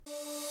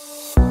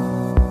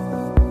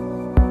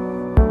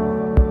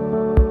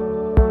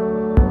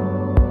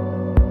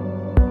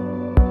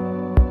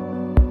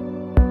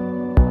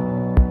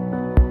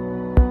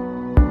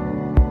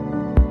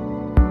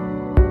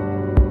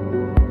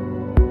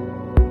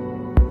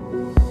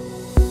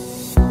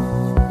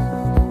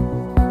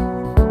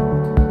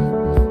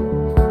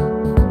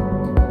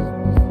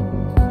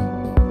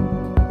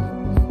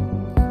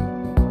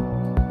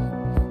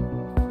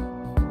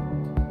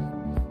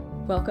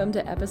Welcome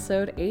to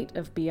episode 8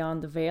 of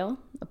Beyond the Veil,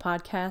 a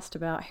podcast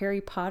about Harry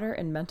Potter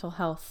and mental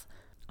health.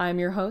 I'm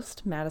your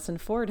host, Madison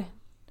Ford.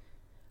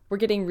 We're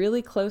getting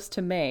really close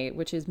to May,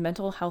 which is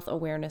Mental Health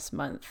Awareness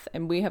Month,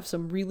 and we have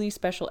some really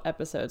special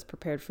episodes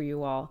prepared for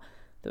you all.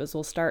 Those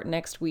will start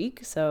next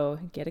week, so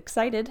get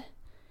excited.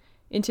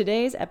 In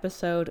today's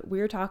episode,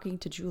 we're talking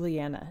to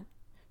Juliana.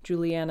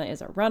 Juliana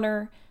is a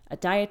runner, a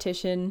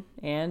dietitian,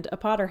 and a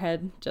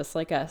Potterhead, just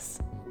like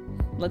us.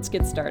 Let's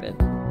get started.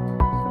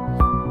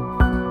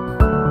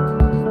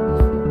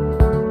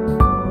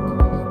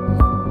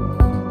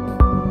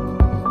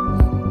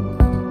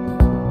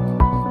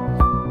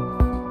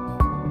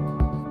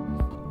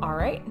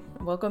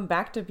 Welcome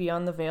back to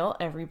Beyond the Veil,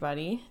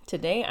 everybody.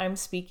 Today I'm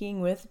speaking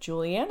with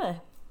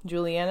Juliana.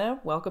 Juliana,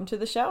 welcome to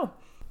the show.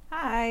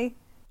 Hi.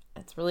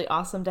 It's really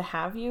awesome to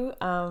have you.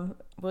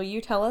 Will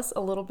you tell us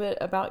a little bit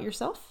about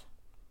yourself?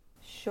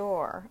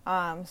 Sure.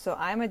 So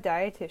I'm a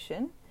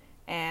dietitian,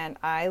 and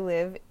I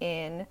live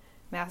in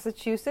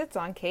Massachusetts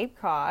on Cape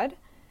Cod,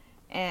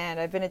 and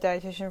I've been a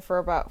dietitian for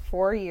about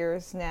 4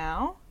 years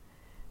now.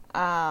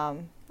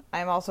 I'm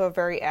also a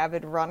very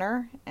avid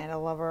runner and a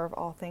lover of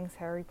all things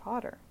Harry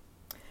Potter.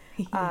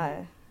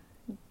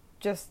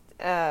 Just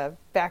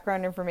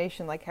background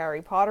information like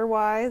Harry Potter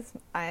wise,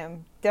 I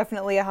am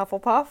definitely a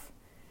Hufflepuff.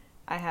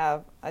 I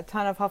have a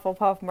ton of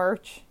Hufflepuff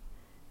merch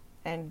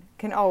and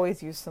can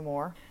always use some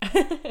more.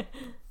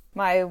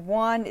 My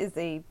wand is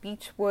a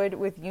beechwood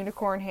with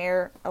unicorn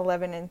hair,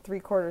 11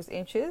 3/4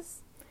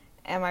 inches.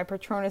 And my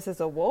Patronus is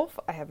a wolf.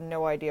 I have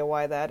no idea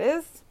why that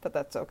is, but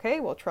that's okay.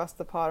 We'll trust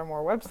the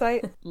Pottermore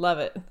website. Love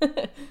it.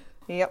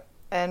 Yep.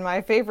 And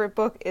my favorite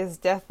book is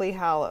Deathly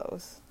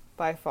Hallows.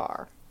 By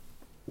far.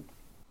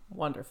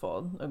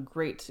 Wonderful. A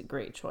great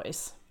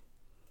choice.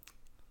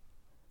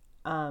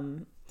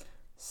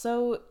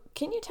 So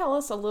can you tell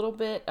us a little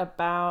bit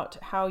about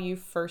how you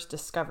first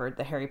discovered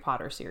the Harry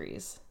Potter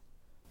series?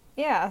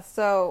 Yeah,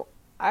 so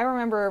I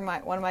remember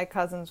one of my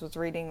cousins was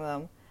reading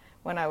them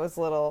when I was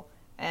little,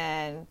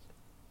 and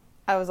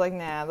I was like,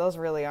 nah, those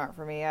really aren't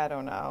for me, I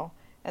don't know.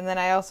 And then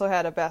I also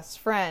had a best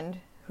friend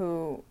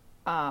who,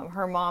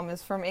 her mom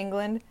is from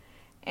England,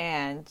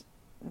 and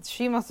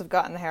she must have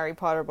gotten the Harry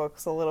Potter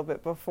books a little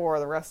bit before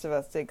the rest of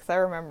us did, because I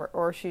remember,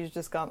 or she's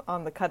just gone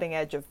on the cutting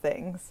edge of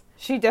things.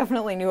 She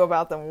definitely knew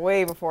about them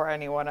way before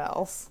anyone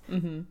else.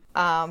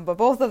 Mm-hmm. But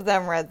both of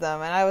them read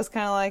them, and I was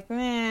kind of like,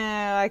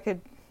 meh, I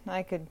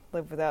could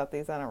live without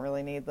these. I don't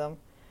really need them.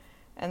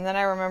 And then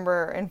I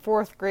remember in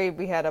 4th grade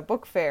we had a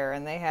book fair,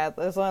 and it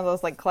was one of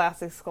those like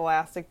classic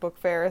Scholastic book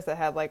fairs that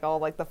had like all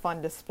like the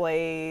fun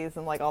displays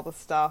and like all the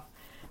stuff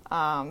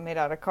made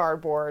out of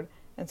cardboard.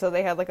 And so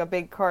they had like a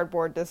big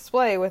cardboard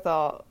display with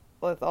all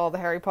the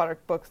Harry Potter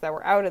books that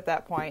were out at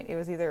that point. It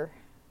was either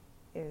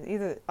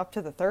up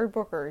to the 3rd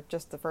book or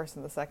just the 1st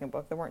and the 2nd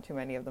book. There weren't too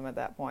many of them at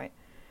that point.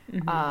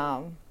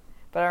 Mm-hmm.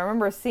 But I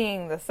remember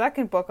seeing the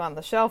 2nd book on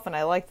the shelf, and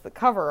I liked the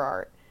cover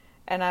art.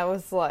 And I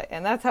was like,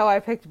 and that's how I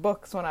picked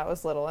books when I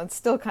was little, and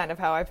still kind of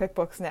how I pick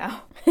books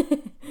now,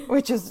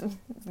 which is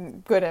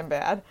good and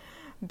bad.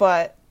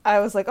 But I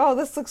was like, oh,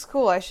 this looks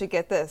cool. I should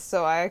get this.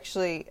 So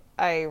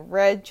I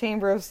read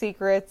Chamber of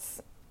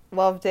Secrets,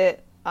 loved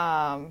it,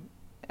 and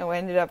we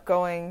ended up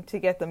going to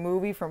get the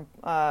movie from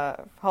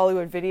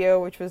Hollywood Video,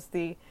 which was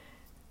the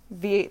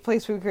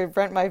place we could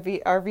rent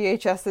our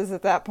VHSs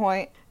at that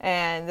point.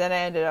 And then I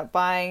ended up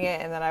buying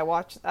it, and then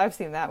I've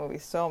seen that movie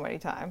so many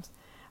times.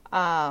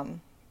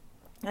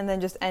 And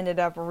then just ended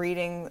up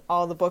reading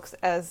all the books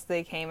as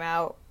they came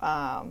out.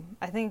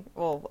 I think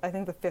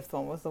the 5th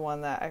one was the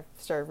one that I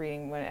started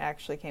reading when it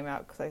actually came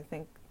out, because I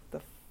think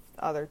the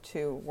other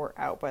 2 were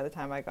out by the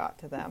time I got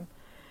to them.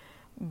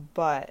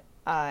 But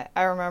I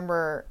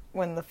remember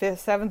when the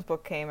 7th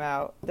book came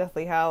out,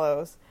 Deathly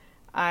Hallows,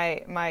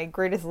 my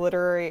greatest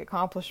literary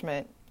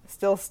accomplishment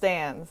still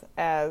stands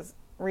as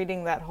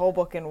reading that whole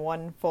book in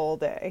one full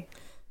day.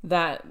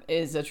 That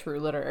is a true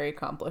literary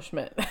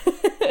accomplishment.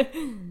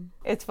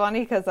 It's funny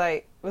because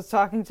I was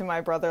talking to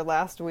my brother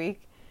last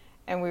week,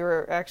 and we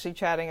were actually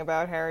chatting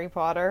about Harry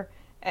Potter,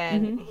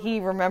 and he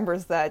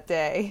remembers that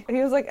day.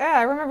 He was like,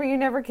 I remember you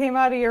never came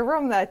out of your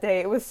room that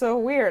day. It was so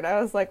weird.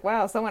 I was like,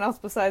 wow, someone else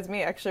besides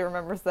me actually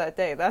remembers that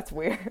day. That's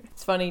weird.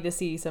 It's funny to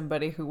see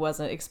somebody who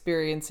wasn't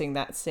experiencing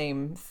that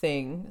same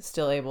thing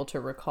still able to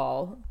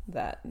recall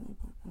that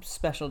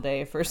special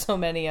day for so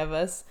many of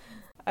us.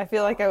 I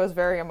feel like I was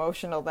very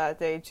emotional that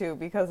day too,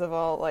 because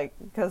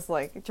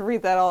to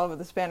read that all over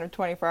the span of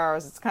 24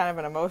 hours, it's kind of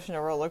an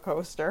emotional roller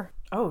coaster.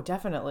 Oh,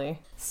 definitely.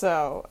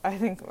 So I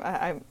think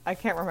I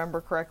can't remember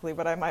correctly,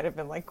 but I might have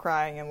been like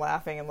crying and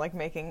laughing and like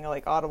making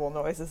like audible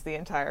noises the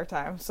entire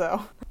time.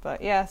 So,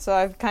 but yeah, so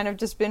I've kind of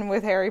just been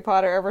with Harry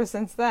Potter ever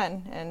since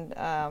then,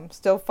 and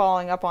still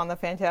following up on the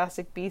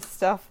Fantastic Beasts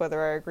stuff.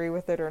 Whether I agree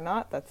with it or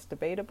not, that's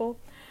debatable.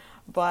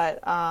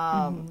 But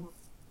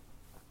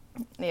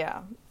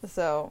yeah,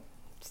 so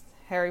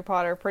Harry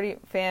Potter pretty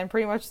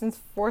much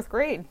since 4th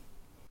grade.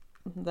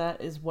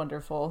 That is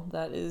wonderful.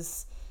 That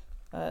is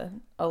a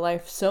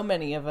life so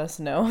many of us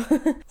know.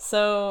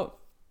 So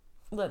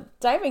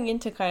diving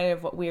into kind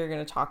of what we are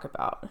going to talk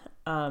about,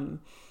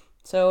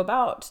 So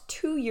about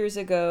 2 years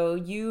ago,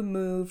 you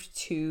moved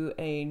to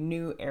a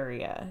new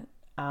area.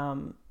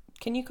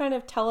 Can you kind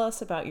of tell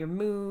us about your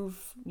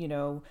move,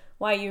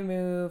 why you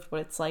moved,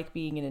 what it's like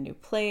being in a new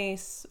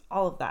place,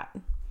 all of that?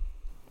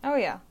 Oh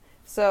yeah.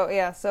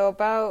 So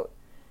about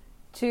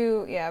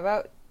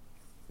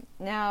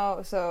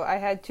now. So I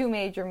had two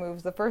major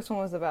moves. The first one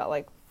was about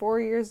like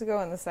 4 years ago,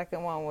 and the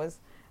second one was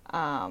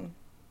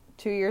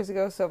 2 years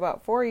ago. So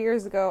about 4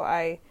 years ago,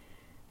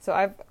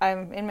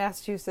 I'm in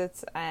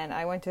Massachusetts, and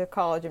I went to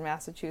college in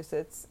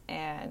Massachusetts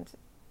and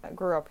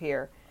grew up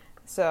here.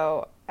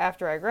 So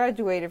after I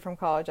graduated from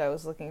college, I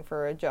was looking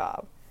for a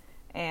job,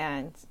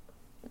 and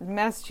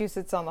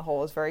Massachusetts on the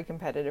whole is very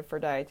competitive for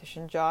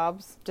dietitian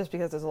jobs, just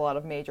because there's a lot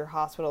of major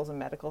hospitals and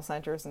medical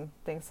centers and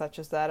things such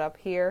as that up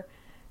here.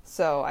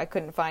 So I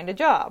couldn't find a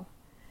job,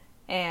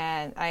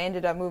 and I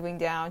ended up moving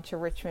down to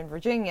Richmond,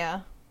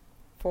 Virginia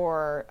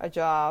for a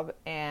job,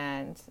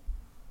 and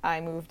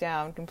I moved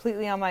down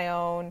completely on my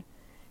own.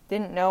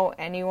 Didn't know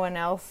anyone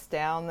else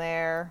down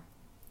there.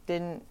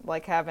 Didn't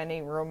have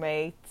any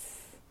roommates.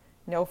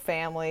 No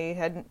family.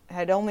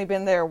 Had only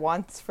been there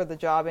once for the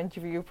job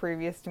interview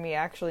previous to me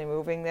actually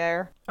moving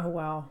there. Oh,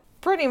 wow.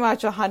 Pretty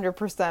much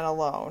 100%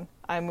 alone.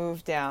 I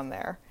moved down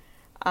there.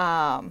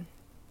 And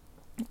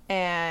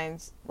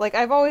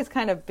I've always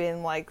kind of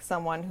been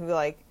someone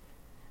who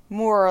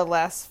more or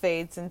less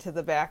fades into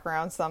the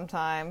background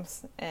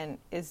sometimes, and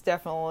is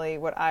definitely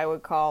what I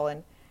would call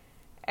an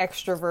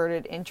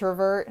extroverted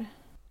introvert.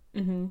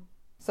 Mm-hmm.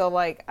 So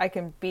I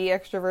can be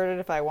extroverted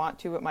if I want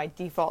to, but my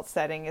default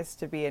setting is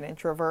to be an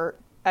introvert.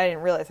 I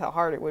didn't realize how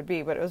hard it would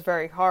be, but it was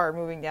very hard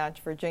moving down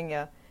to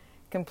Virginia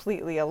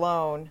completely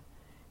alone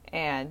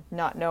and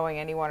not knowing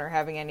anyone or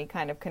having any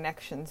kind of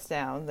connections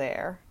down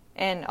there.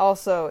 And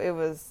also it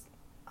was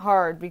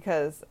hard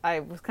because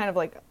I was kind of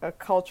like a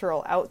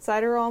cultural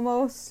outsider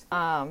almost,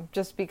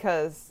 just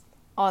because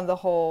on the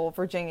whole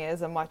Virginia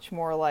is a much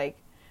more like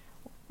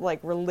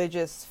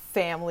religious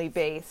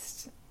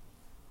family-based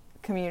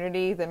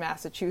community than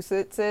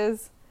Massachusetts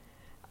is,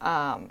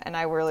 and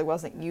I really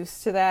wasn't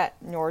used to that,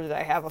 nor did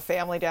I have a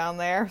family down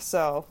there,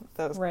 so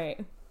that was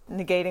right.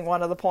 Negating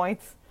one of the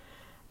points.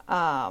 So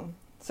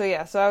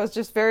I was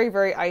just very,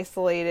 very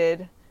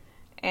isolated,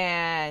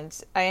 and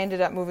I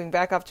ended up moving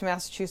back up to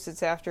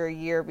Massachusetts after a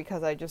year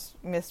because I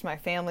just missed my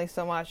family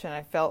so much, and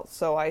I felt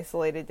so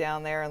isolated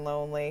down there and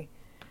lonely.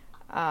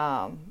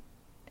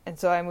 And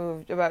so I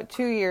moved about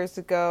 2 years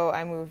ago.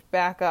 I moved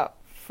back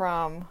up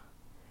from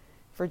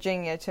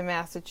Virginia to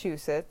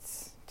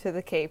Massachusetts, to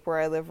the Cape where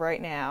I live right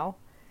now.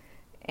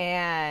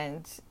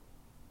 And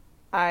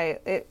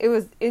it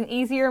was an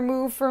easier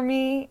move for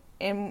me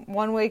in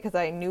one way because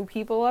I knew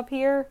people up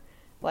here,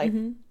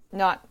 mm-hmm.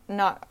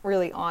 not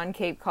really on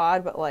Cape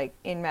Cod, but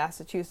in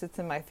Massachusetts,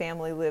 and my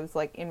family lives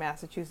in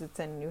Massachusetts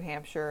and New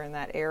Hampshire, in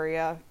that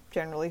area,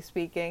 generally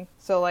speaking.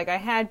 So I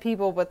had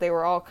people, but they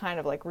were all kind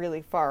of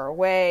really far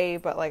away,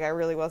 but I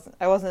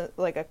wasn't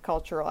a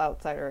cultural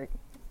outsider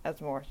as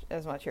much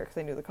here because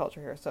I knew the culture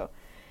here. So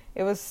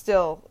it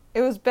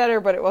was better,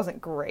 but it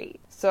wasn't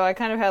great. So I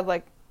kind of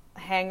had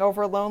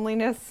hangover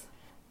loneliness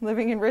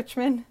living in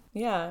Richmond.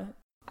 Yeah.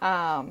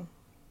 And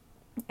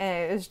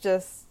it was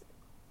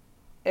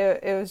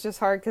just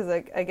hard because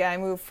again, I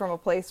moved from a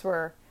place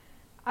where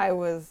I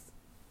was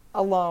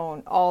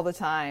alone all the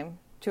time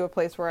to a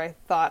place where I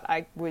thought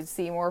I would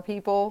see more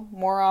people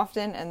more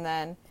often, and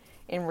then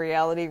in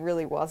reality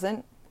really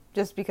wasn't,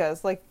 just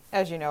because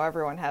as you know,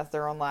 everyone has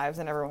their own lives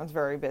and everyone's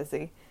very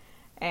busy.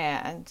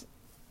 And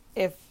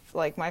if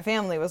my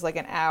family was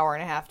an hour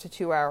and a half to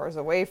 2 hours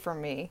away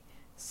from me,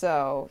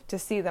 so to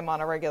see them on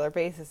a regular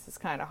basis is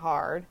kind of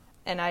hard.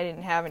 And I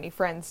didn't have any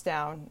friends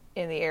down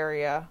in the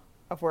area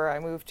of where I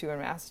moved to in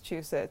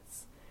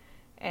Massachusetts.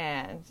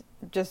 And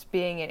just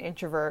being an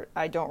introvert,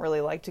 I don't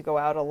really like to go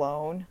out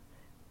alone,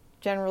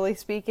 generally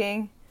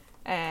speaking.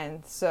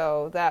 And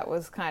so that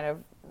was kind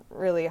of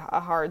really a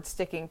hard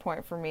sticking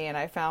point for me, and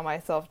I found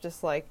myself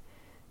just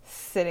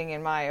sitting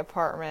in my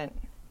apartment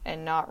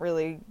and not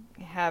really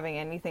having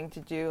anything to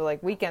do.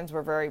 Weekends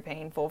were very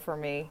painful for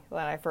me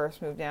when I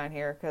first moved down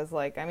here because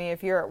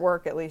if you're at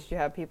work, at least you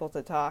have people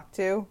to talk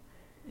to,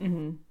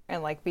 mm-hmm.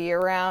 and be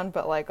around,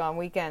 but on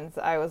weekends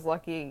I was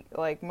lucky.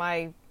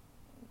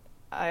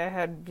 I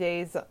had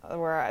days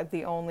where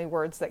the only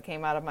words that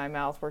came out of my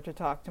mouth were to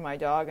talk to my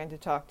dog and to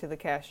talk to the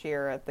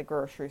cashier at the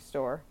grocery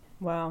store.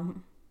 Wow.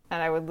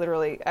 And I would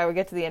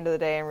get to the end of the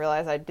day and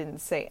realize I didn't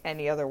say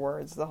any other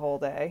words the whole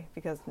day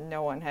because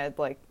no one had,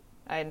 I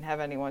didn't have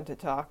anyone to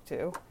talk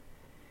to.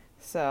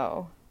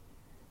 So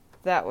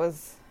that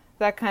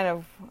kind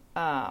of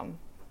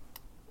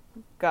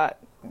got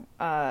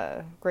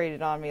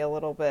grated on me a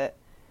little bit.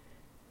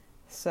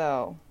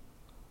 So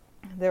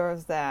there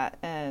was that.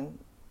 And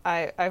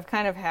I've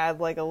kind of had,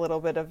 a little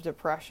bit of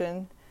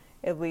depression,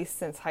 at least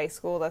since high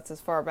school. That's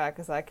as far back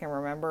as I can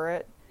remember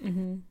it.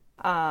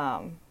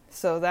 Mm-hmm.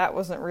 So that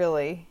wasn't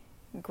really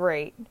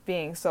great,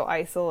 being so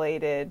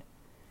isolated,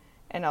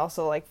 and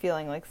also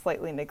feeling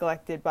slightly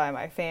neglected by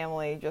my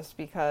family, just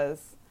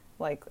because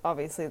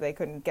obviously they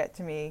couldn't get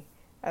to me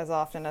as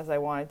often as I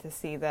wanted to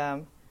see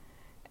them,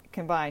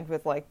 combined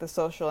with like the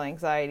social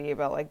anxiety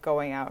about like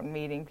going out and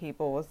meeting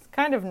people, was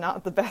kind of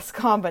not the best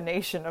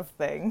combination of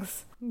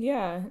things.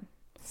 Yeah.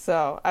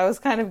 So I was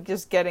kind of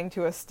just getting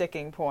to a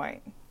sticking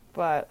point.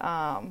 But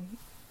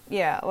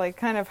yeah, like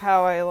kind of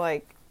how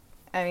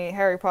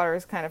Harry Potter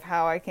is kind of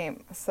how I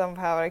came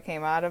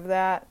out of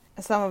that.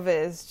 Some of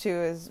it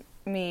is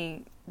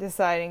me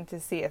deciding to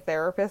see a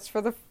therapist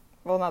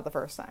not the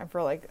first time,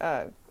 for like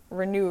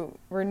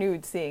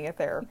renewed seeing a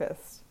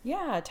therapist.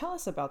 Yeah, tell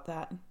us about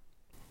that.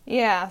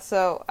 Yeah,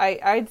 so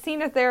I'd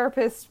seen a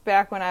therapist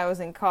back when I was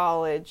in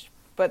college,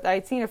 but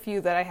I'd seen a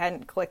few that I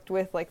hadn't clicked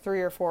with, like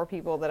 3 or 4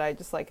 people that I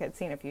just like had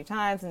seen a few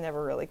times and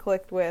never really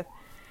clicked with.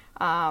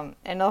 And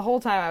the whole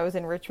time I was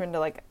in Richmond,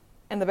 like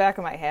in the back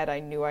of my head, I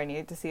knew I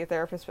needed to see a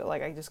therapist, but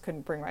like I just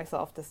couldn't bring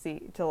myself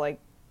to like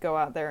go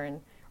out there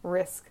and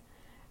risk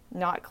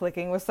not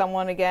clicking with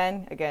someone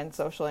again. Again,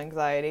 social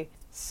anxiety.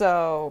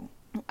 So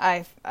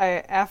I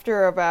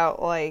after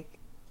about like,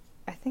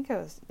 I think I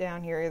was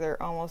down here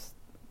either almost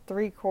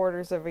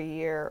 3/4 of a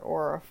year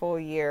or a full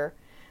year,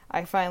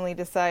 I finally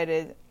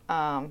decided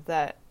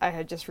that I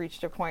had just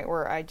reached a point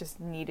where I just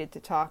needed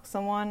to talk to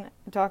someone,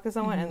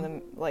 mm-hmm. and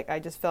then like I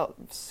just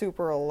felt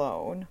super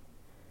alone.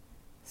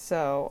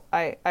 So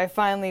I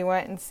finally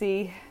went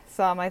and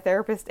saw my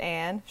therapist,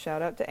 Anne.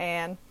 Shout out to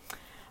Anne.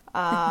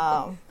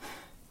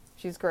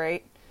 She's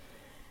great.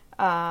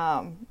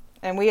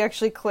 And we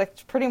actually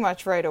clicked pretty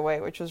much right away,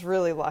 which was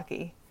really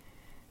lucky.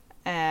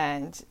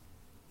 And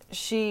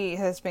she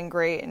has been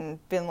great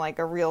and been like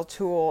a real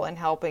tool in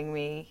helping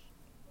me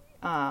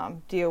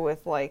deal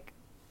with like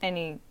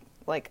any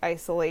like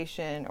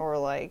isolation or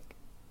like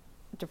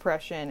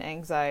depression,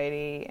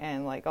 anxiety,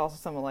 and like also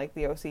some of like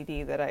the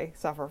OCD that I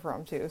suffer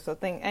from too. So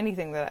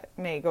anything that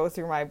may go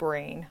through my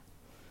brain,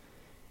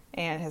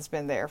 and has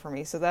been there for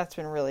me. So that's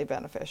been really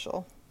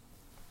beneficial.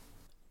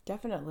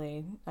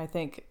 Definitely. I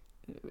think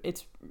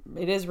it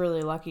is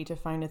really lucky to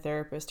find a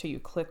therapist who you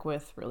click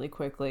with really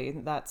quickly.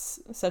 That's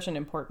such an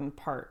important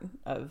part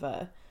of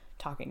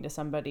talking to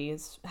somebody,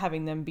 is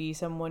having them be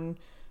someone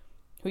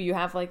who you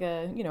have like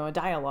a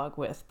dialogue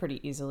with pretty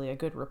easily, a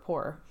good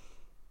rapport.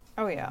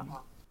 Oh yeah.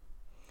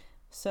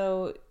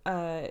 So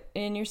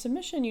in your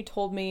submission, you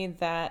told me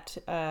that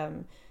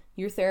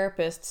your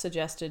therapist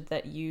suggested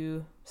that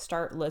you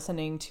start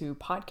listening to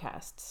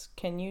podcasts.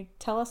 Can you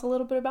tell us a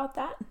little bit about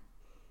that?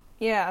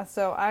 Yeah,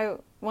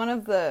 so one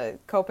of the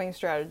coping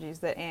strategies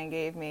that Anne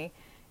gave me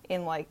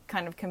in like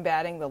kind of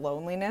combating the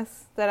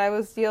loneliness that I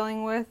was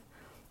dealing with,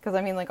 because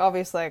I mean, like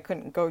obviously I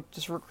couldn't go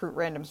just recruit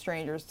random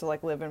strangers to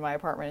like live in my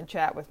apartment and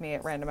chat with me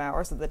at random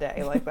hours of the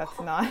day. Like that's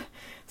not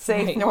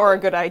safe right. Nor a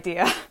good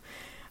idea.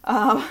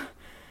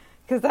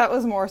 Because that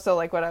was more so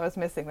like what I was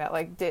missing. That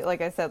like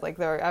like I said, like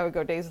I would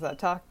go days without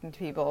talking to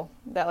people.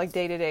 That like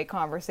day-to-day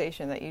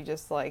conversation that you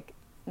just like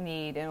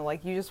need, and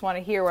like you just want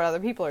to hear what other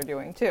people are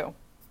doing too.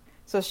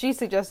 So she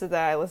suggested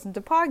that I listen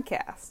to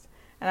podcasts.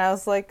 And I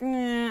was like,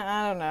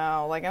 I don't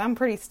know. Like, and I'm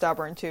pretty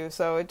stubborn too.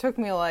 So it took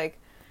me like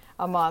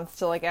a month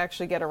to like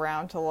actually get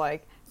around to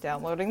like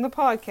downloading the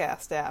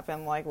podcast app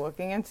and like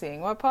looking and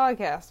seeing what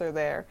podcasts are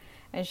there.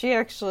 And she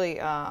actually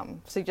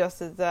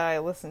suggested that I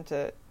listen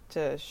to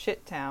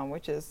Shittown,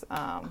 which is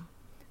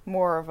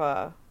more of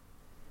a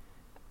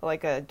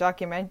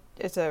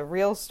it's a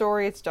real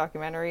story. It's a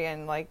documentary,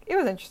 and like it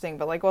was interesting,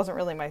 but like wasn't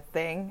really my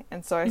thing.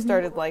 And so I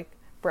started like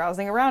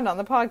browsing around on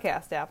the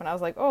podcast app, and I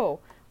was like, oh,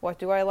 what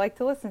do I like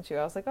to listen to?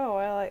 I was like,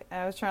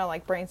 I was trying to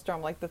like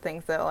brainstorm like the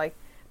things that like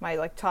my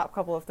like top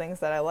couple of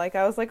things that I like.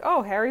 I was like,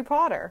 oh, Harry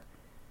Potter.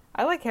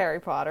 I like Harry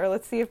Potter.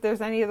 Let's see if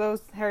there's any of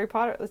those Harry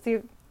Potter. Let's see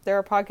if there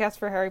are podcasts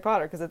for Harry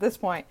Potter, because at this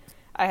point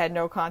I had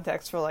no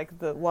context for like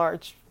the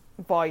large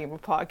volume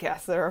of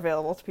podcasts that are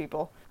available to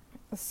people.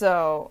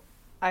 So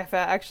I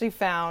actually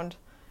found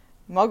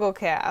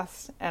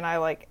MuggleCast, and I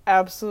like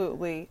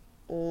absolutely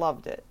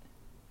loved it.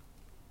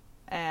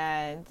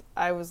 And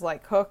I was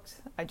like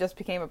hooked. I just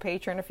became a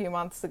patron a few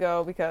months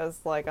ago because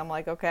like I'm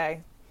like,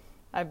 okay,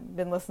 I've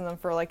been listening to them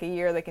for like a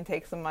year. They can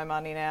take some of my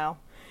money now.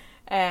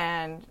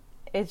 And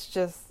it's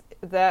just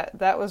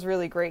that was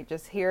really great,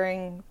 just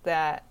hearing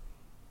that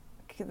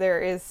there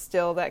is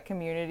still that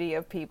community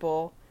of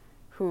people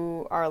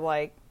who are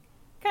like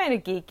kind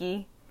of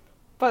geeky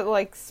but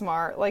like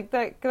smart, like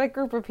that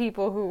group of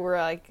people who were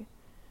like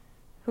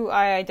who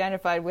I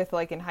identified with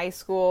like in high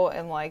school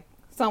and like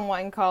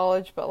somewhat in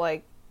college, but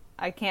like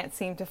I can't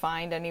seem to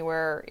find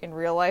anywhere in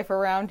real life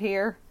around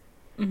here.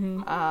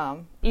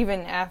 Mm-hmm.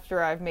 Even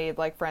after I've made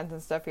like friends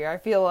and stuff here, I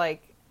feel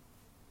like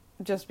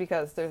just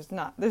because there's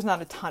not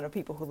a ton of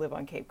people who live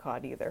on Cape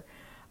Cod either.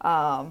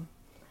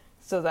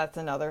 So that's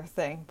another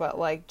thing. But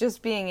like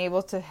just being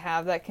able to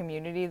have that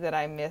community that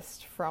I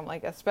missed from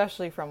like,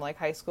 especially from like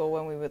high school,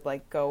 when we would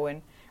like go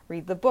and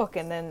read the book,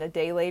 and then a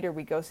day later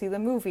we go see the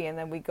movie, and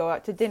then we go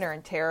out to dinner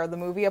and tear the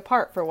movie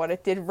apart for what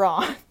it did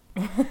wrong.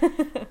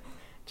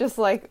 Just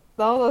like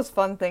all those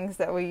fun things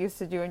that we used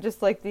to do, and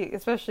just like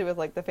especially with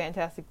like the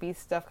Fantastic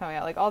Beasts stuff coming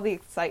out, like all the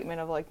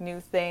excitement of like new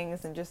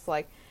things and just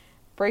like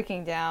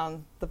breaking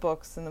down the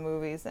books and the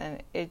movies,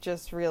 and it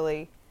just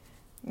really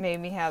made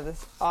me have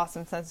this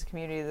awesome sense of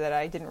community that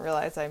I didn't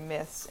realize I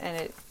missed. And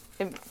it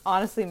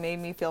honestly made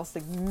me feel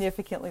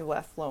significantly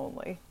less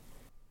lonely.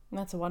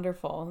 That's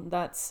wonderful.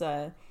 That's,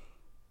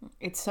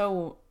 it's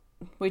so,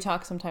 we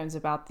talk sometimes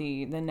about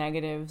the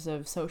negatives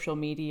of social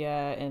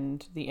media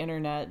and the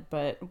internet,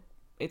 but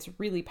it's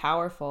really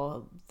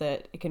powerful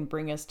that it can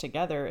bring us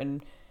together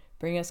and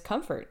bring us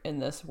comfort in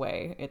this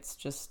way.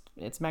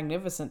 It's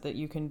magnificent that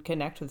you can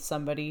connect with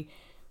somebody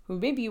who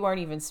maybe you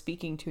aren't even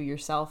speaking to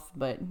yourself,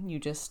 but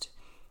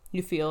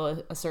you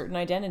feel a certain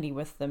identity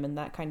with them, and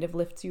that kind of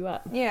lifts you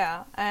up.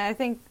 Yeah, and I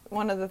think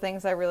one of the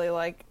things I really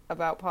like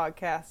about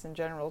podcasts in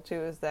general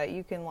too is that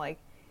you can like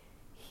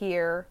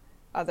hear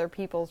other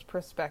people's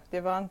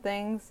perspective on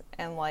things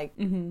and like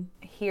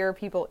hear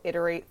people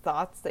iterate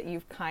thoughts that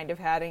you've kind of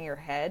had in your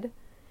head,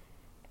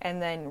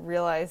 and then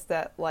realize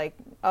that like,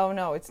 oh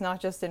no, it's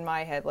not just in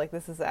my head, like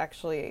this is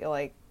actually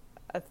like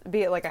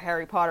be it like a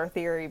Harry Potter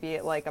theory, be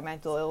it like a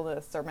mental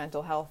illness or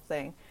mental health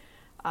thing,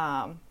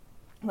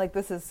 like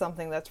this is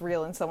something that's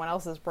real in someone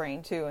else's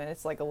brain too, and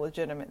it's like a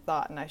legitimate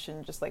thought, and I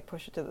shouldn't just like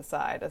push it to the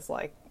side as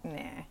like,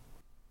 nah.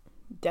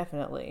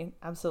 Definitely.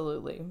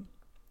 Absolutely.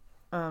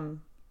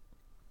 I'm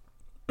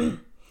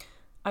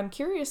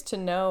curious to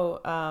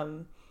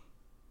know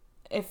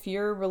if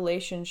your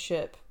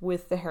relationship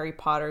with the Harry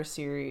Potter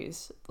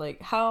series,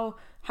 like how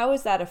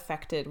is that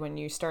affected when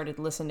you started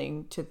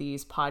listening to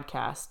these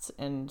podcasts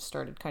and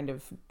started kind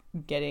of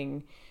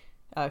getting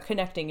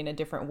connecting in a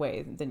different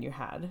way than you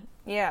had?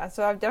 Yeah,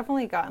 so I've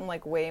definitely gotten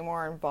like way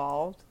more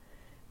involved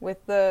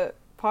with the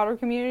Potter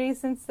community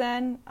since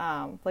then.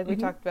 Like we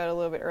talked about a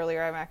little bit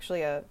earlier, I'm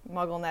actually a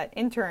MuggleNet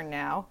intern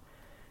now,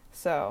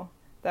 so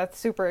that's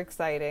super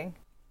exciting.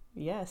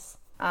 Yes.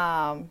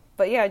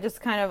 But yeah, just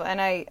kind of, and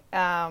I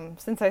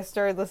since I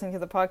started listening to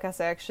the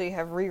podcast, I actually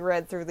have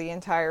reread through the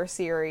entire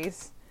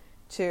series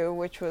too,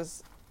 which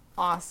was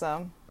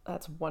awesome.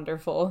 That's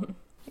wonderful.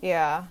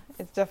 Yeah,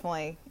 it's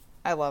definitely,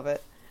 I love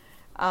it.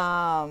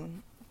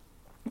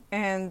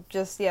 And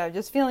just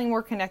feeling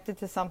more connected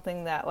to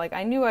something that like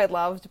I knew I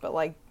loved, but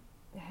like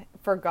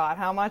forgot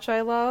how much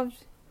I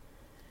loved.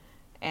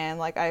 And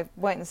like I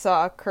went and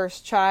saw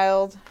Cursed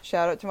Child.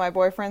 Shout out to my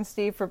boyfriend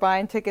Steve for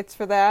buying tickets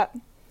for that.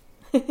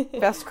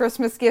 Best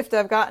Christmas gift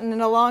I've gotten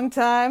in a long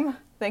time.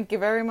 Thank you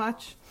very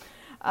much.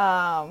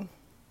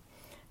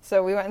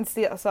 So we went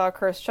and saw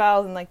Cursed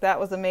Child, and like that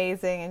was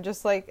amazing. And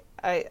just like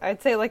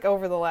I'd say like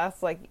over the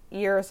last like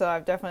year or so,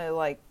 I've definitely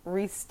like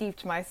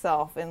re-steeped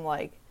myself in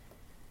like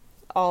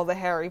all the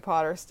Harry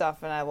Potter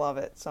stuff, and I love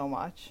it so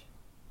much.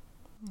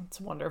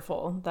 It's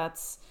wonderful.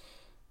 That's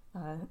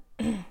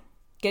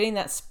getting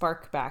that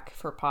spark back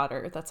for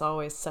Potter. That's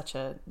always such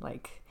a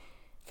like,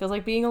 feels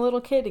like being a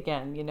little kid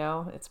again, you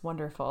know? It's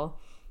wonderful.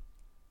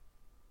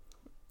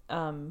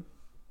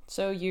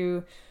 So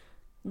you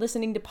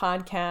listening to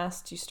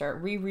podcasts, you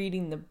start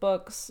rereading the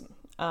books,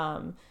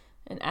 and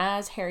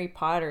as Harry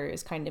Potter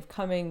is kind of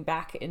coming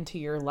back into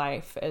your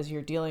life as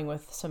you're dealing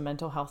with some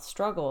mental health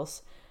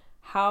struggles,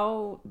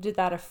 how did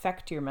that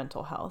affect your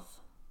mental health?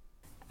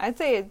 I'd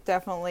say it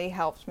definitely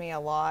helped me a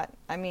lot.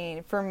 I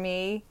mean, for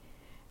me,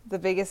 the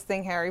biggest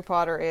thing Harry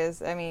Potter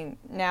is, I mean,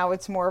 now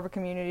it's more of a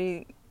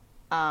community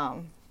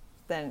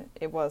than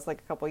it was like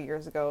a couple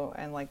years ago,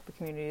 and like the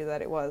community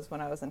that it was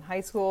when I was in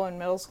high school and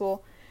middle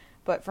school.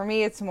 But for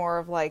me, it's more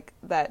of like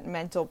that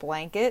mental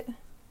blanket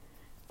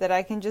that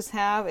I can just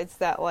have. It's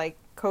that like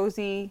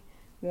cozy,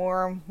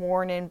 warm,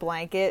 worn-in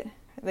blanket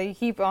that you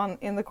keep on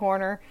in the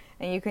corner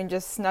and you can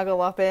just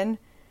snuggle up in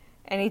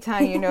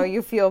anytime you know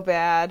you feel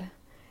bad,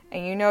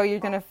 and you know you're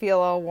going to feel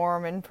all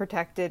warm and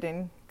protected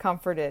and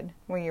comforted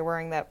when you're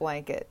wearing that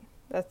blanket.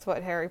 That's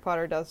what Harry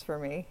Potter does for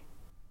me.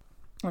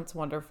 That's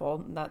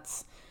wonderful.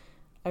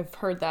 I've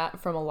heard that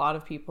from a lot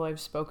of people I've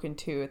spoken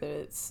to,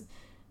 that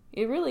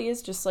it really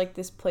is just like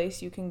this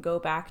place you can go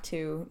back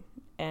to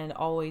and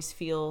always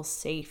feel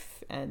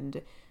safe,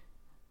 and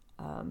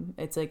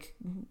it's like,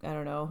 I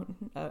don't know,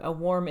 a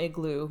warm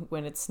igloo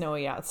when it's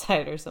snowy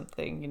outside or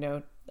something, you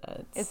know.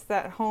 It's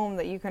that home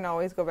that you can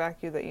always go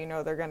back to, that you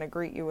know they're going to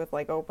greet you with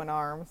like open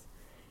arms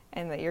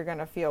and that you're going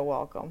to feel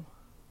welcome.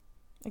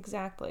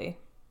 Exactly.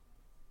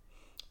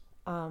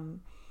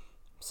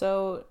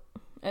 So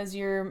as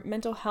your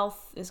mental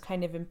health is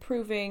kind of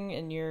improving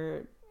and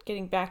you're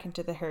getting back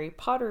into the Harry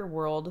Potter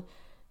world,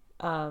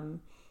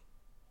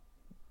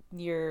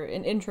 you're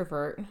an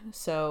introvert.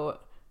 So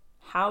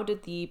how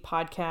did the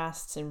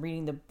podcasts and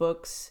reading the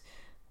books,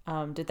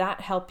 did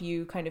that help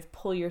you kind of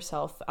pull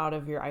yourself out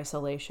of your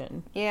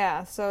isolation?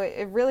 Yeah, so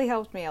it really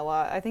helped me a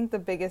lot. I think the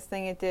biggest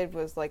thing it did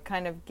was like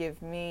kind of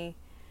give me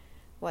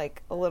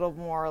like a little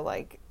more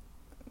like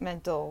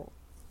mental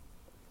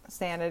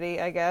sanity,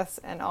 I guess,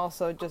 and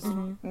also just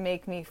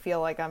make me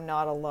feel like I'm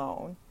not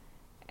alone.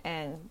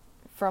 And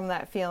from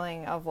that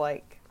feeling of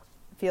like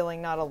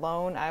feeling not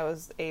alone, I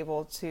was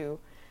able to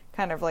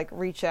kind of like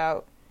reach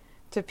out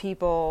to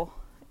people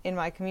in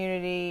my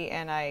community,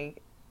 and I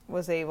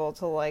was able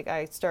to like,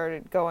 I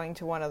started going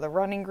to one of the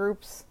running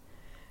groups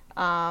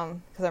because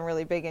I'm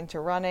really big into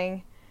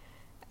running,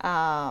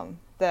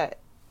 that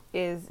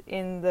is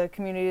in the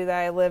community that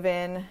I live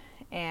in,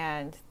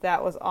 and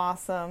that was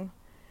awesome.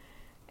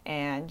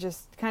 And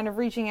just kind of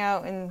reaching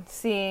out and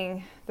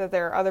seeing that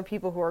there are other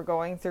people who are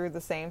going through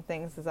the same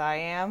things as I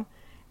am,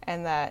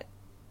 and that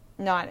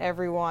not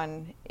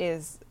everyone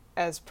is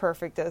as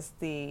perfect as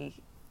the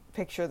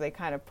picture they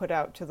kind of put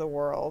out to the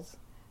world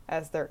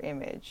as their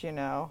image, you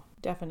know?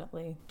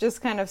 Definitely.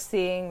 Just kind of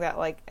seeing that,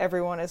 like,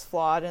 everyone is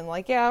flawed and,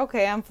 like, yeah,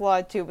 okay, I'm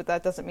flawed too, but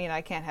that doesn't mean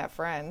I can't have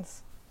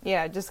friends.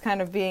 Yeah, just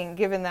kind of being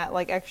given that,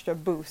 like, extra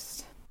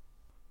boost.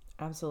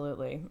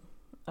 Absolutely.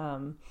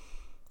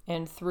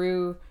 And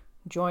through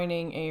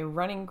joining a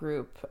running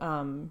group,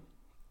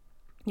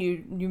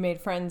 you made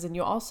friends, and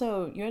you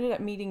ended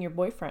up meeting your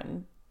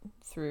boyfriend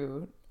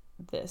through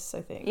this,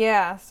 I think.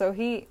 Yeah, so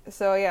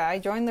I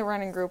joined the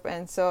running group,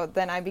 and so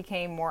then I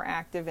became more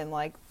active in,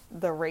 like,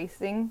 the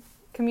racing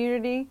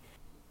community.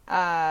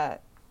 The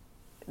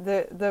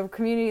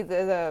community,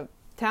 the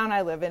town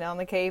I live in on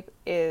the Cape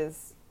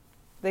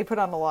they put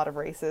on a lot of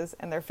races,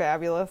 and they're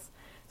fabulous.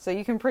 So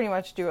you can pretty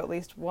much do at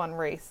least one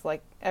race,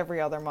 like,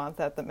 every other month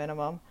at the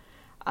minimum.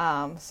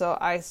 So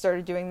I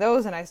started doing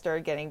those, and I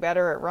started getting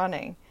better at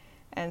running.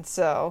 And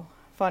so,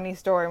 funny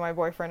story, my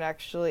boyfriend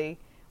actually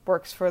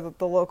works for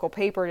the local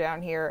paper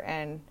down here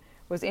and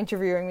was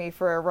interviewing me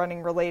for a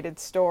running related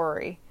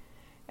story.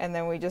 And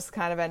then we just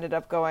kind of ended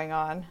up going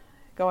on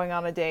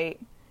a date.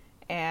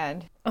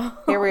 And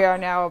here we are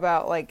now,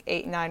 about like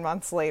 8-9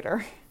 months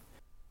later.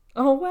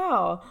 Oh,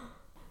 wow.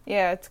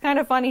 Yeah, it's kind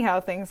of funny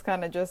how things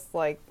kind of just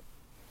like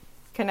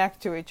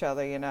connect to each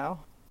other, you know?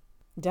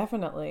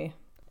 Definitely.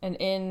 And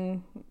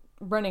in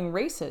running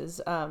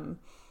races,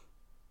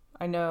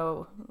 I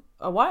know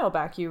a while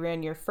back you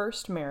ran your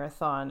first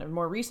marathon, and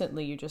more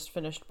recently you just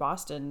finished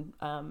Boston.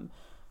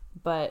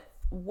 But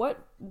what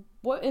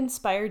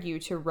inspired you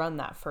to run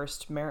that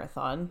first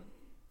marathon?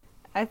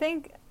 I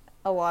think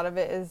a lot of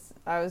it is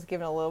I was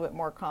given a little bit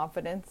more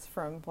confidence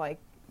from like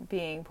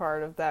being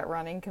part of that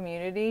running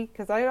community,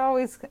 because I've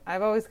always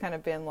kind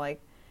of been like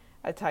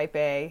a type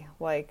A,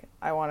 like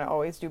I want to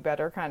always do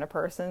better kind of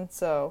person.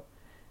 So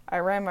I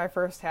ran my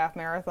first half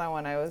marathon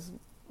when I was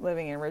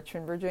living in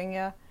Richmond,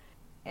 Virginia,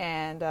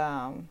 and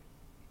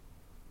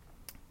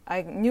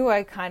I knew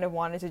I kind of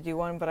wanted to do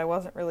one, but I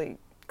wasn't really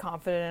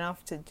confident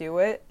enough to do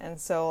it. And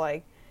so,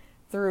 like,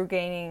 through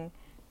gaining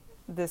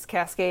this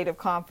cascade of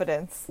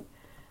confidence,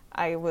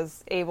 I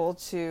was able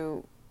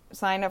to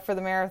sign up for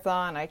the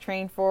marathon. I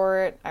trained for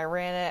it. I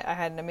ran it. I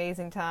had an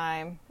amazing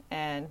time,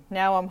 and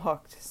now I'm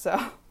hooked. So,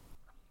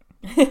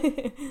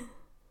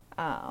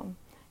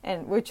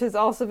 and which has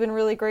also been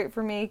really great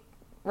for me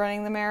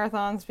running the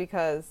marathons,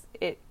 because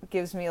it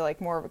gives me like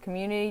more of a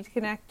community to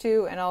connect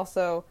to, and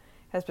also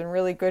has been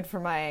really good for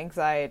my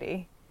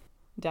anxiety.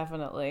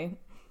 Definitely.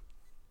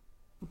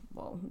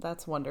 Well,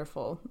 that's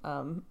wonderful.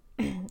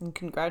 And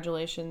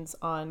congratulations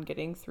on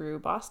getting through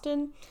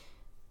Boston.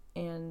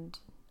 And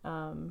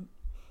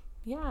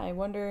yeah, I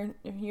wonder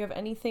if you have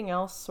anything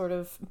else sort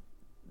of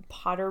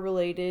Potter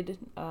related,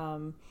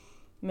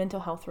 mental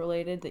health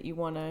related, that you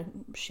want to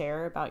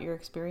share about your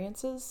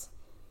experiences.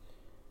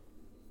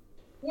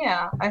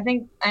 Yeah, I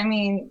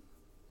mean,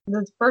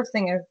 the first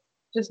thing is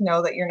just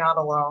know that you're not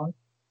alone.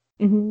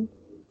 Mm-hmm.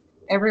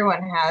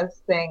 Everyone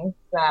has things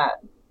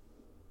that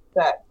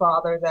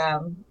bother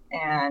them,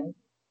 and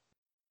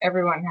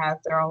everyone has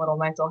their own little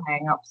mental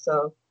hang-ups,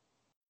 so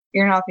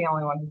you're not the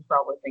only one who's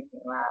probably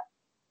thinking that.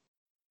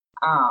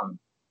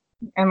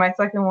 And my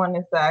second one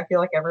is that I feel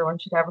like everyone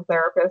should have a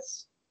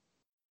therapist.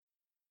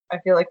 I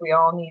feel like we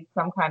all need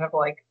some kind of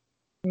like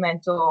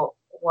mental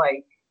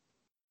like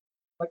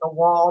a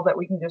wall that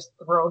we can just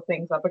throw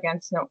things up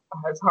against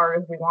as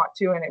hard as we want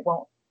to, and it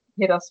won't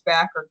hit us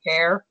back or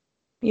care.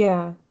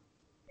 Yeah.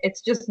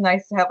 It's just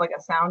nice to have like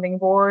a sounding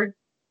board,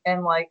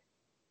 and like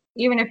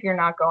even if you're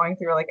not going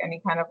through like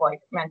any kind of like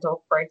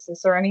mental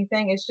crisis or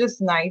anything, it's just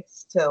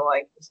nice to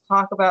like just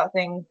talk about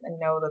things and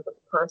know that the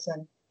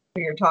person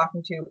who you're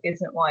talking to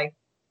isn't like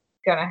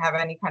gonna have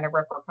any kind of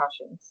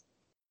repercussions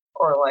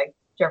or like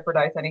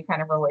jeopardize any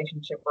kind of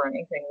relationship or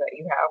anything that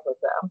you have with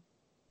them.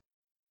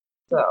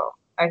 So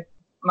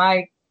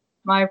my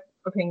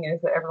opinion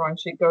is that everyone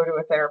should go to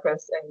a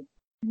therapist,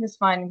 and just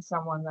finding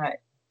someone that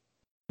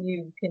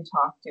you can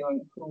talk to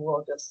and who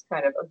will just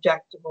kind of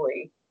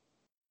objectively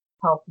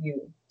help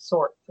you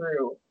sort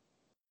through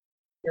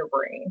your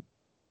brain.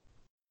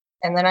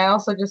 And then I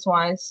also just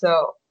wanted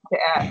to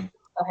add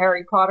a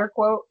Harry Potter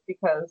quote,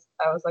 because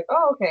I was like,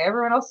 oh, okay,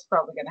 everyone else is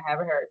probably going to have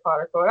a Harry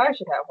Potter quote. I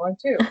should have one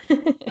too.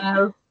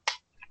 And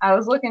I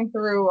was looking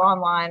through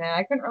online, and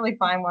I couldn't really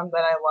find one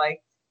that I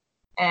liked.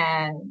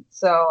 And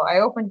so I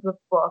opened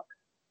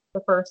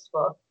the first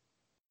book,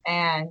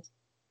 and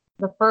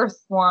the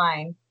first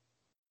line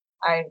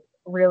I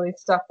really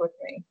stuck with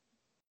me.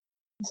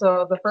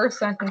 So the first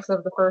sentence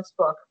of the first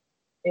book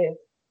is,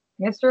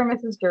 Mr. and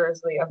Mrs.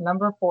 Dursley of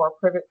number 4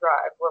 Privet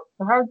Drive were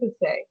proud to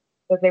say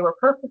that they were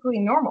perfectly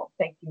normal,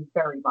 thank you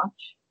very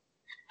much.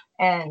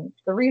 And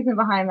the reason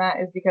behind that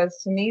is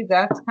because to me,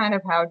 that's kind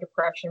of how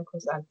depression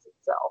presents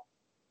itself.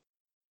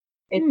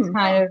 It's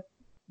kind of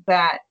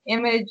that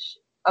image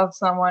of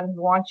someone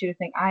who wants you to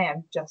think, I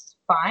am just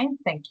fine,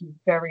 thank you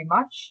very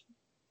much.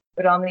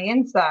 But on the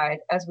inside,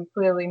 as we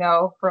clearly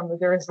know from the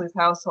Dursleys'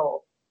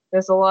 household,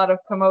 there's a lot of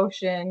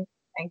commotion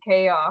and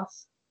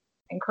chaos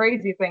and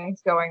crazy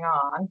things going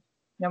on,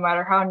 no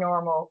matter how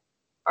normal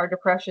our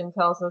depression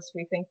tells us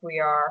we think we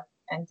are,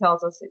 and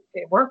tells us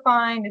we're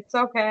fine, it's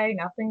okay,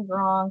 nothing's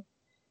wrong.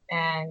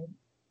 And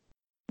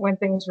when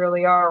things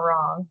really are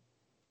wrong,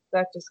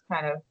 that just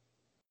kind of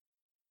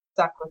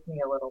stuck with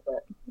me a little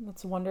bit.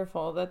 That's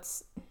wonderful.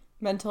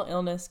 Mental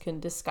illness can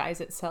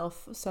disguise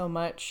itself so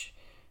much,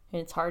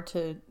 and it's hard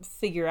to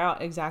figure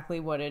out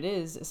exactly what it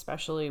is,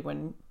 especially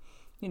when,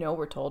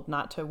 we're told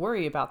not to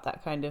worry about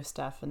that kind of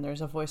stuff, and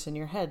there's a voice in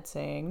your head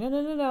saying,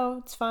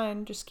 no, it's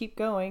fine, just keep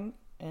going.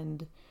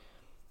 And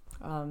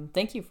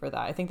thank you for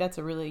that. I think that's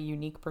a really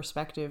unique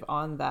perspective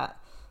on that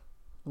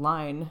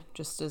line,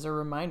 just as a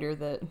reminder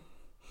that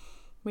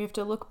we have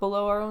to look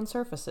below our own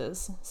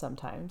surfaces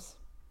sometimes.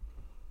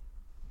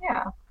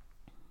 Yeah.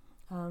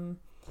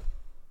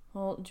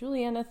 Well,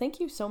 Juliana, thank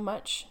you so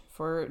much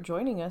for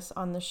joining us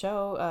on the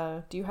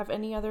show. Do you have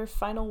any other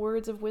final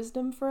words of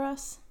wisdom for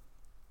us?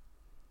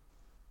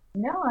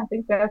 No, I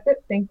think that's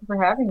it. Thank you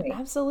for having me.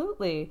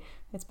 Absolutely.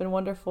 It's been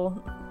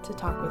wonderful to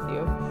talk with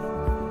you.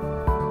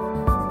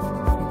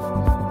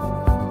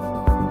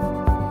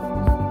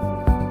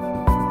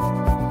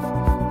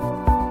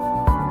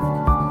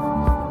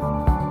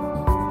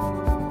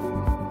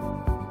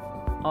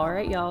 All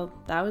right, y'all.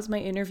 That was my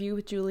interview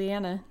with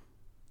Juliana.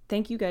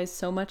 Thank you guys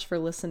so much for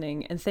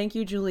listening, and thank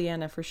you,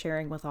 Juliana, for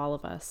sharing with all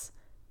of us.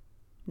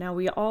 Now,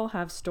 we all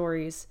have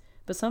stories,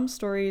 but some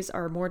stories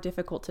are more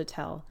difficult to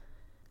tell.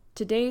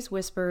 Today's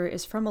whisper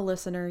is from a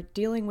listener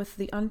dealing with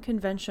the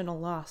unconventional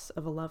loss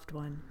of a loved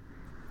one.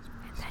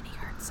 And then he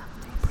heard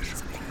something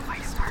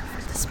quite apart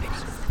from the spinning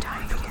of the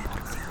dying candle.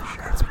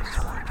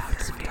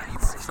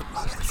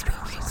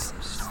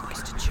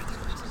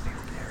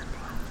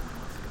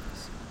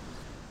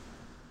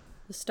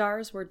 The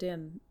stars were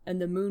dim, and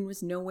the moon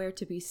was nowhere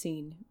to be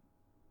seen.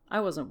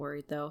 I wasn't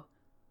worried, though.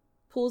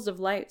 Pools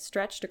of light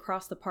stretched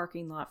across the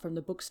parking lot from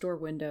the bookstore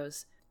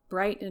windows,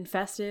 bright and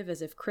festive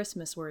as if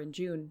Christmas were in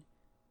June.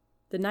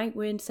 The night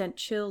wind sent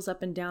chills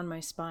up and down my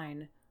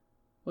spine.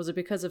 Was it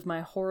because of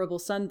my horrible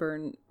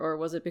sunburn, or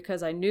was it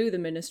because I knew the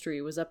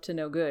Ministry was up to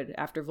no good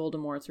after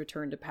Voldemort's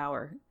return to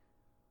power?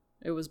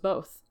 It was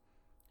both.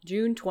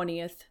 June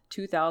 20th,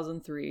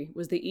 2003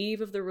 was the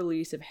eve of the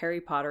release of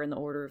Harry Potter and the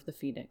Order of the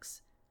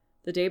Phoenix.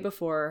 The day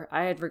before,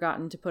 I had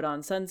forgotten to put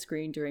on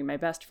sunscreen during my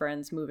best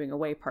friend's moving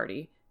away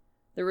party.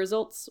 The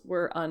results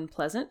were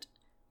unpleasant,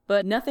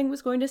 but nothing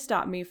was going to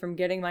stop me from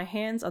getting my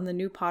hands on the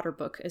new Potter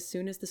book as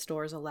soon as the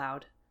stores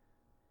allowed.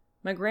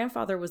 My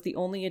grandfather was the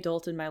only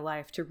adult in my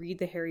life to read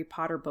the Harry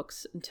Potter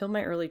books until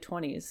my early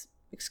 20s,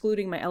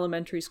 excluding my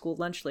elementary school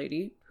lunch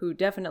lady, who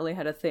definitely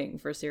had a thing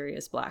for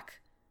Sirius Black.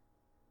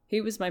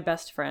 He was my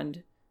best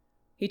friend.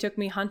 He took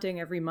me hunting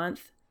every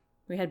month.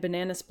 We had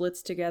banana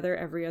splits together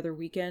every other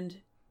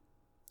weekend.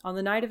 On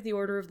the night of the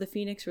Order of the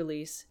Phoenix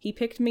release, he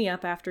picked me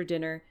up after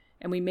dinner,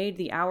 and we made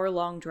the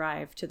hour-long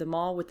drive to the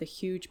mall with the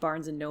huge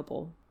Barnes &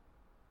 Noble.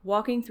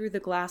 Walking through the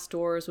glass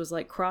doors was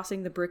like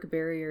crossing the brick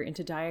barrier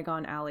into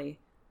Diagon Alley.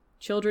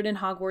 Children in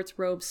Hogwarts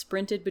robes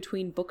sprinted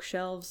between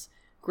bookshelves,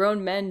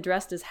 grown men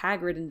dressed as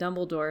Hagrid and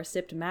Dumbledore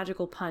sipped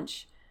magical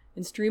punch,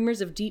 and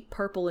streamers of deep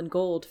purple and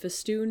gold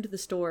festooned the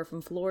store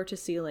from floor to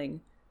ceiling.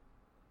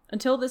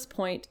 Until this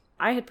point,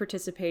 I had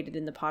participated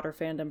in the Potter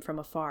fandom from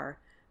afar,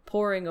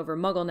 poring over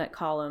MuggleNet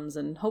columns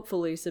and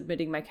hopefully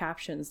submitting my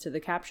captions to the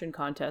caption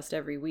contest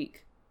every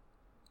week.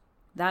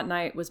 That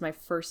night was my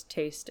first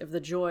taste of the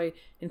joy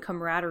and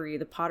camaraderie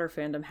the Potter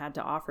fandom had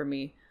to offer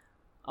me,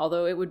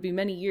 although it would be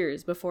many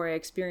years before I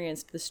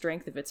experienced the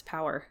strength of its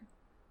power.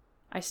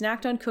 I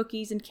snacked on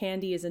cookies and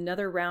candy as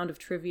another round of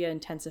trivia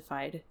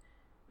intensified.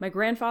 My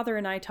grandfather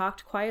and I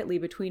talked quietly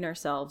between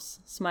ourselves,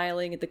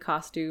 smiling at the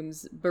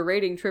costumes,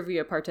 berating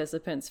trivia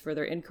participants for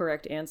their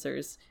incorrect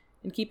answers,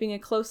 and keeping a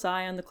close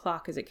eye on the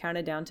clock as it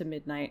counted down to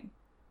midnight.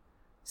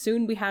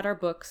 Soon we had our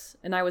books,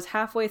 and I was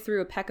halfway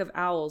through a peck of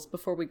owls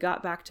before we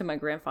got back to my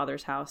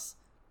grandfather's house.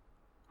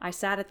 I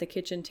sat at the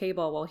kitchen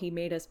table while he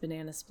made us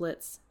banana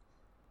splits.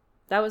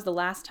 That was the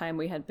last time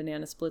we had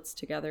banana splits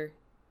together.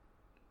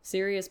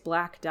 Sirius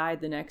Black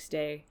died the next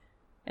day,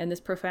 and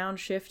this profound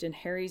shift in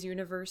Harry's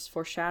universe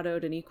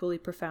foreshadowed an equally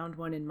profound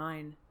one in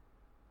mine.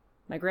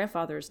 My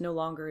grandfather is no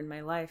longer in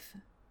my life.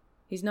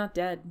 He's not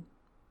dead,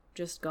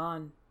 just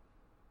gone,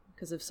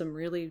 because of some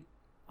really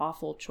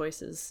awful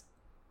choices.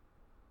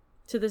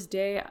 To this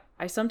day,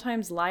 I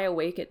sometimes lie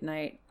awake at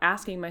night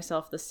asking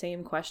myself the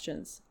same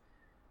questions.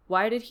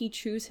 Why did he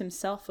choose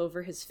himself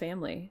over his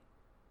family?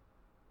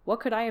 What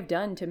could I have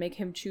done to make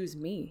him choose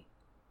me?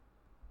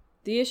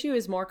 The issue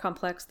is more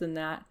complex than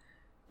that,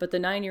 but the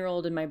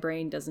 9-year-old in my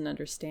brain doesn't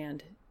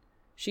understand.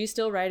 She's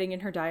still writing in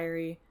her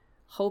diary,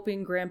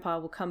 hoping Grandpa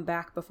will come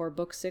back before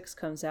Book 6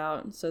 comes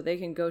out so they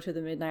can go to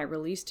the midnight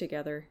release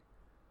together.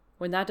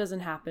 When that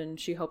doesn't happen,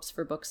 she hopes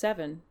for Book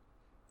 7.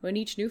 When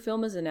each new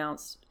film is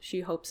announced,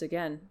 she hopes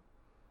again.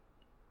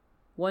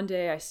 One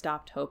day I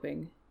stopped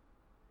hoping.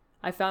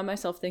 I found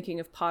myself thinking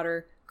of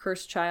Potter,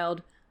 Cursed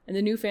Child, and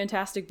the new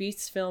Fantastic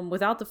Beasts film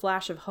without the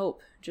flash of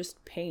hope,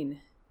 just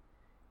pain.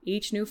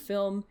 Each new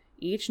film,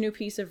 each new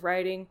piece of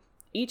writing,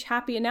 each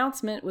happy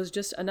announcement was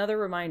just another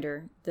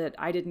reminder that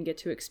I didn't get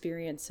to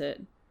experience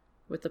it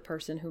with the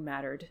person who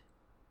mattered.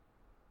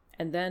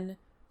 And then,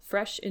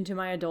 fresh into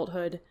my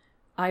adulthood,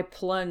 I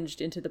plunged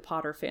into the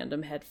Potter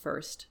fandom head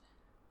first.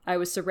 I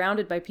was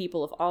surrounded by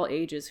people of all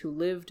ages who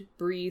lived,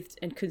 breathed,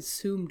 and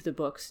consumed the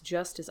books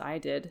just as I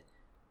did.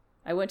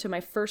 I went to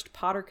my first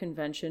Potter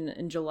convention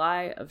in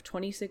July of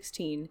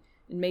 2016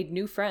 and made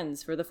new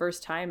friends for the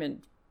first time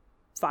in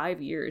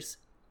 5 years.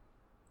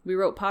 We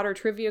wrote Potter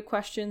trivia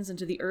questions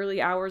into the early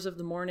hours of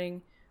the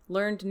morning,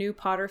 learned new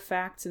Potter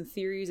facts and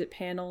theories at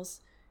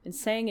panels, and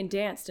sang and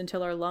danced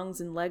until our lungs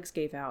and legs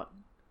gave out.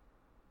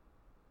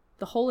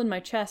 The hole in my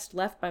chest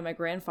left by my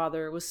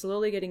grandfather was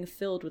slowly getting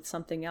filled with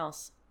something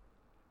else.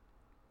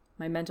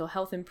 My mental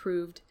health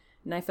improved,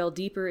 and I fell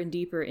deeper and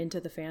deeper into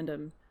the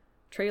fandom.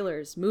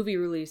 Trailers, movie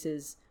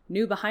releases,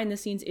 new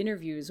behind-the-scenes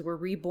interviews were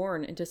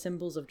reborn into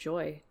symbols of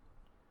joy.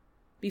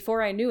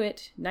 Before I knew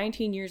it,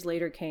 19 years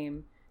later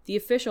came, the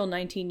official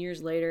 19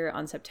 years later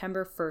on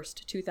September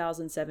 1st,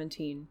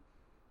 2017.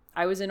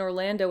 I was in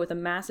Orlando with a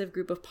massive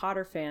group of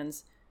Potter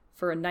fans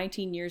for a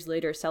 19 years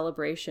later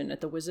celebration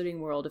at the Wizarding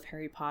World of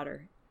Harry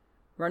Potter.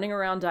 Running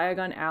around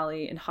Diagon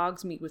Alley and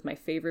Hogsmeade with my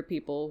favorite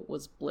people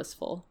was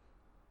blissful.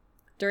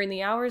 During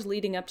the hours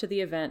leading up to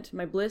the event,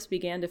 my bliss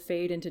began to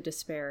fade into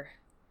despair.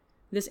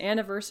 This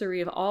anniversary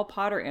of all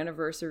Potter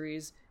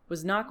anniversaries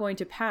was not going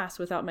to pass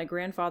without my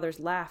grandfather's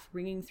laugh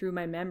ringing through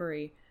my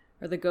memory,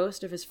 or the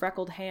ghost of his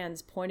freckled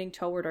hands pointing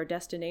toward our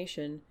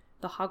destination,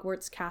 the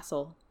Hogwarts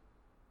Castle.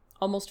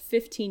 Almost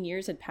 15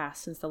 years had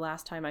passed since the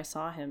last time I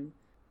saw him.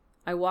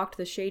 I walked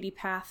the shady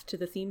path to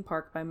the theme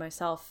park by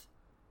myself.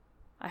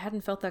 I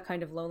hadn't felt that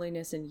kind of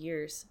loneliness in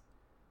years.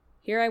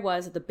 Here I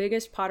was at the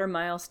biggest Potter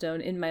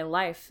milestone in my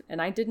life, and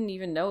I didn't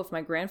even know if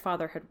my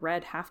grandfather had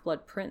read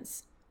Half-Blood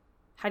Prince.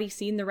 Had he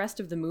seen the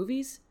rest of the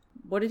movies?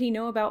 What did he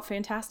know about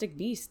Fantastic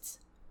Beasts?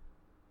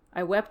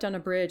 I wept on a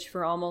bridge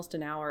for almost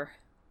an hour.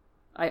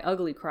 I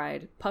ugly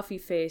cried,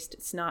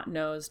 puffy-faced,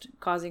 snot-nosed,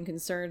 causing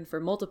concern for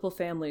multiple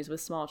families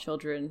with small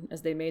children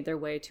as they made their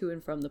way to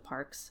and from the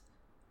parks.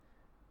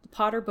 The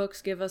Potter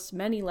books give us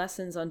many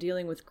lessons on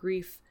dealing with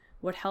grief,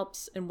 what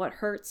helps and what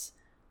hurts,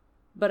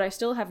 but I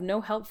still have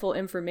no helpful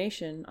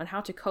information on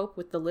how to cope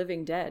with the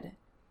living dead.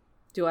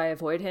 Do I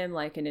avoid him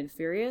like an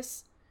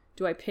Inferius?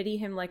 Do I pity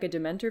him like a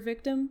Dementor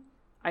victim?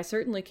 I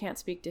certainly can't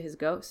speak to his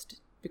ghost,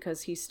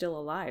 because he's still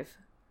alive.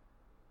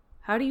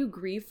 How do you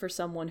grieve for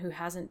someone who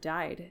hasn't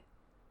died?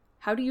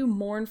 How do you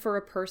mourn for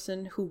a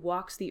person who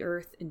walks the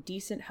earth in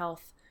decent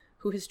health,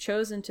 who has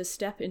chosen to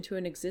step into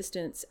an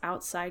existence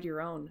outside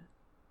your own?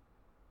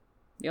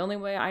 The only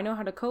way I know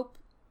how to cope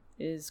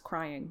is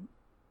crying.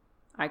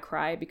 I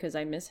cry because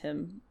I miss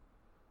him.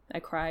 I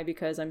cry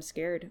because I'm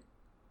scared.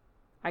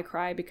 I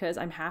cry because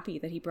I'm happy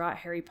that he brought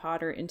Harry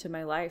Potter into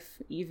my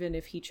life, even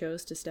if he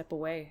chose to step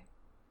away.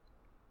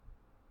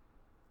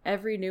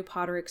 Every new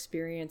Potter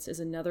experience is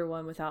another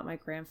one without my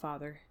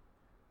grandfather.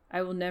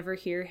 I will never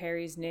hear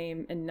Harry's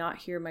name and not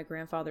hear my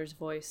grandfather's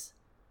voice.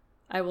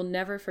 I will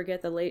never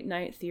forget the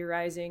late-night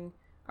theorizing,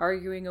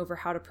 arguing over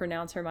how to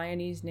pronounce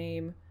Hermione's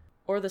name,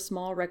 or the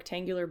small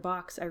rectangular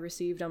box I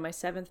received on my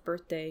 7th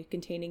birthday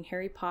containing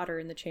Harry Potter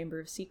and the Chamber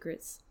of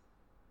Secrets.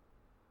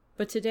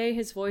 But today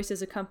his voice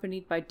is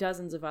accompanied by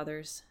dozens of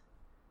others.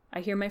 I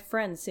hear my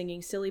friends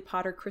singing silly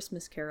Potter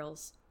Christmas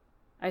carols.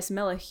 I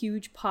smell a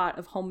huge pot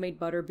of homemade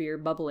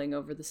butterbeer bubbling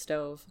over the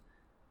stove.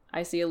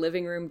 I see a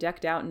living room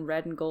decked out in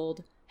red and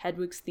gold,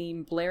 Hedwig's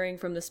theme blaring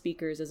from the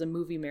speakers as a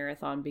movie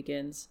marathon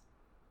begins.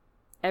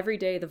 Every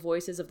day the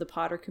voices of the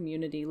Potter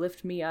community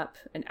lift me up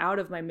and out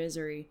of my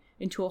misery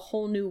into a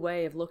whole new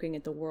way of looking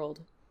at the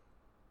world.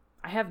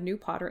 I have new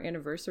Potter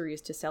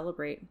anniversaries to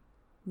celebrate.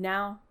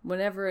 Now,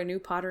 whenever a new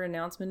Potter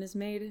announcement is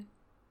made,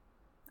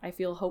 I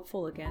feel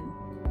hopeful again.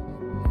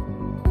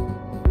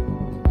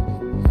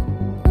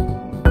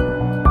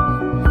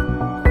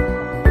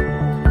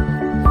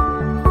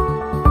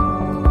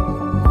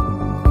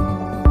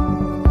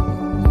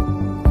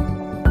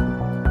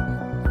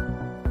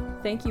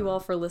 Thank you all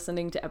for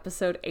listening to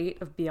episode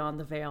 8 of Beyond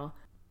the Veil.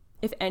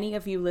 If any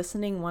of you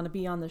listening want to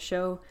be on the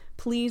show,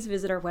 please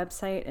visit our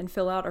website and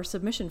fill out our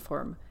submission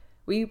form.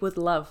 We would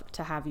love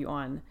to have you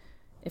on.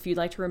 If you'd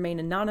like to remain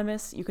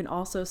anonymous, you can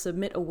also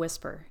submit a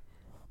whisper.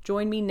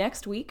 Join me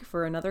next week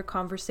for another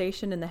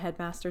conversation in the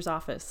headmaster's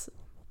office.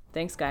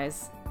 Thanks,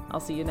 guys. I'll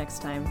see you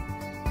next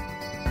time.